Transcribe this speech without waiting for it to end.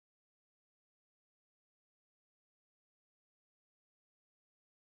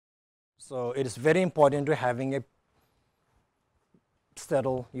So it is very important to having a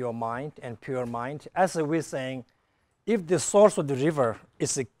settle your mind and pure mind. As we're saying, if the source of the river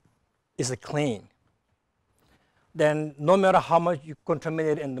is a clean, then no matter how much you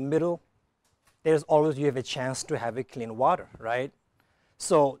contaminate in the middle, there's always you have a chance to have a clean water, right?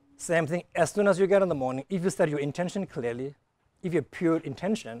 So same thing, as soon as you get in the morning, if you set your intention clearly, if you have pure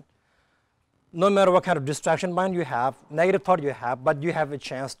intention, no matter what kind of distraction mind you have, negative thought you have, but you have a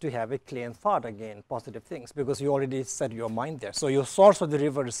chance to have a clean thought again, positive things, because you already set your mind there. So your source of the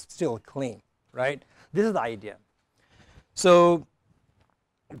river is still clean, right? This is the idea. So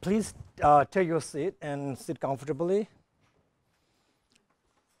please take your seat and sit comfortably.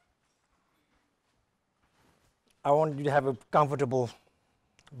 I want you to have a comfortable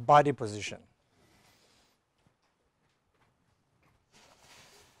body position.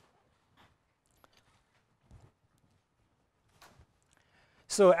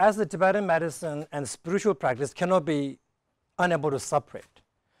 So as the Tibetan medicine and spiritual practice cannot be unable to separate.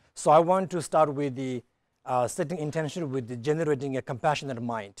 So I want to start with the setting intention with the generating a compassionate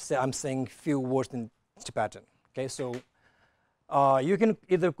mind. So I'm saying few words in Tibetan. Okay, so you can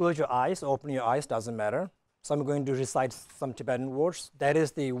either close your eyes or open your eyes, doesn't matter. So I'm going to recite some Tibetan words. That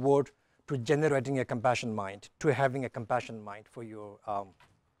is the word to generating a compassion mind, to having a compassion mind for your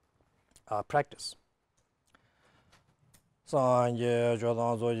practice. Sanje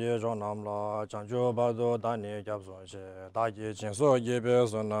jodan zoye jonam la chanjo bado dani gyabzo je daji jinso yebe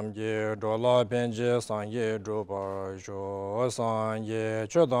sonam je dola benje sanje droba jo sanje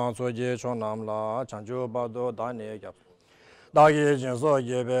jodan zoye jonam la chanjo bado dani gyabzo daji jinso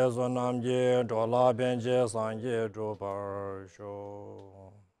yebe sonam je dola benje sanje droba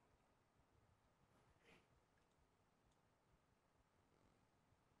jo.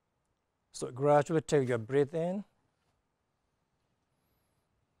 So gradually take your breath in.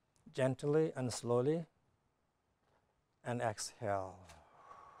 Gently and slowly, and exhale.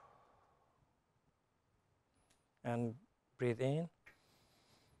 And breathe in.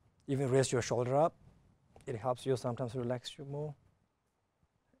 Even raise your shoulder up. It helps you sometimes relax you more.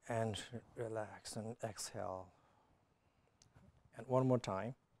 And relax and exhale. And one more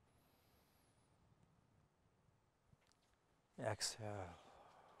time. Exhale.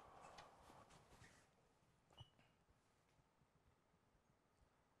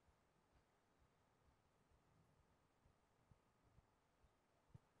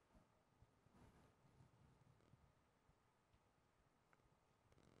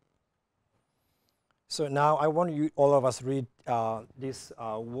 So now I want you, all of us, read this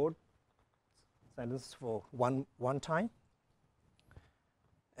word sentence for one time,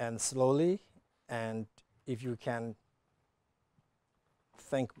 and slowly, and if you can,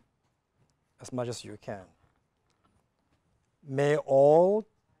 think as much as you can. May all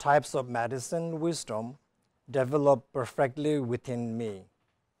types of medicine wisdom develop perfectly within me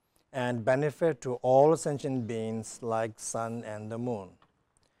and benefit to all sentient beings like sun and the moon.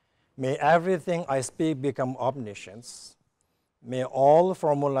 May everything I speak become omniscience. May all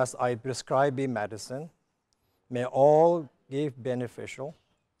formulas I prescribe be medicine. May all give beneficial.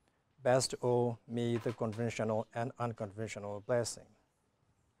 Best owe me the conventional and unconventional blessing.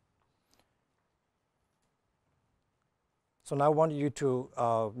 So now I want you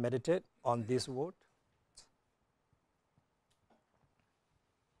to meditate on this word.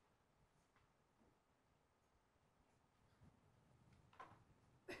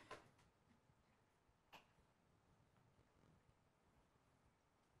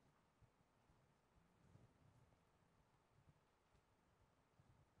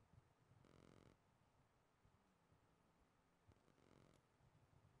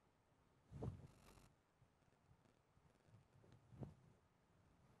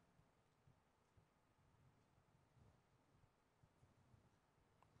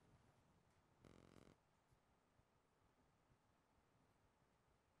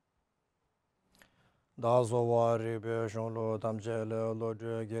 Da zowa ribe shonlo tamjele lo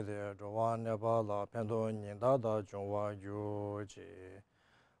dre gede jowa neba la pendo ninda da jongwa yu ji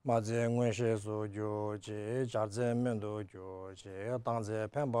maze ngwen she so yu ji jarze mendo yu ji tangze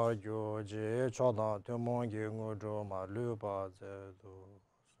penpa yu ji chodan temon ge ngodo ma lu ba ze do.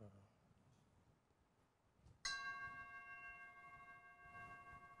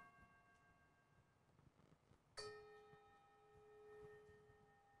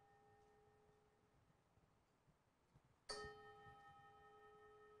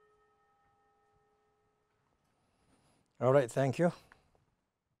 All right, thank you.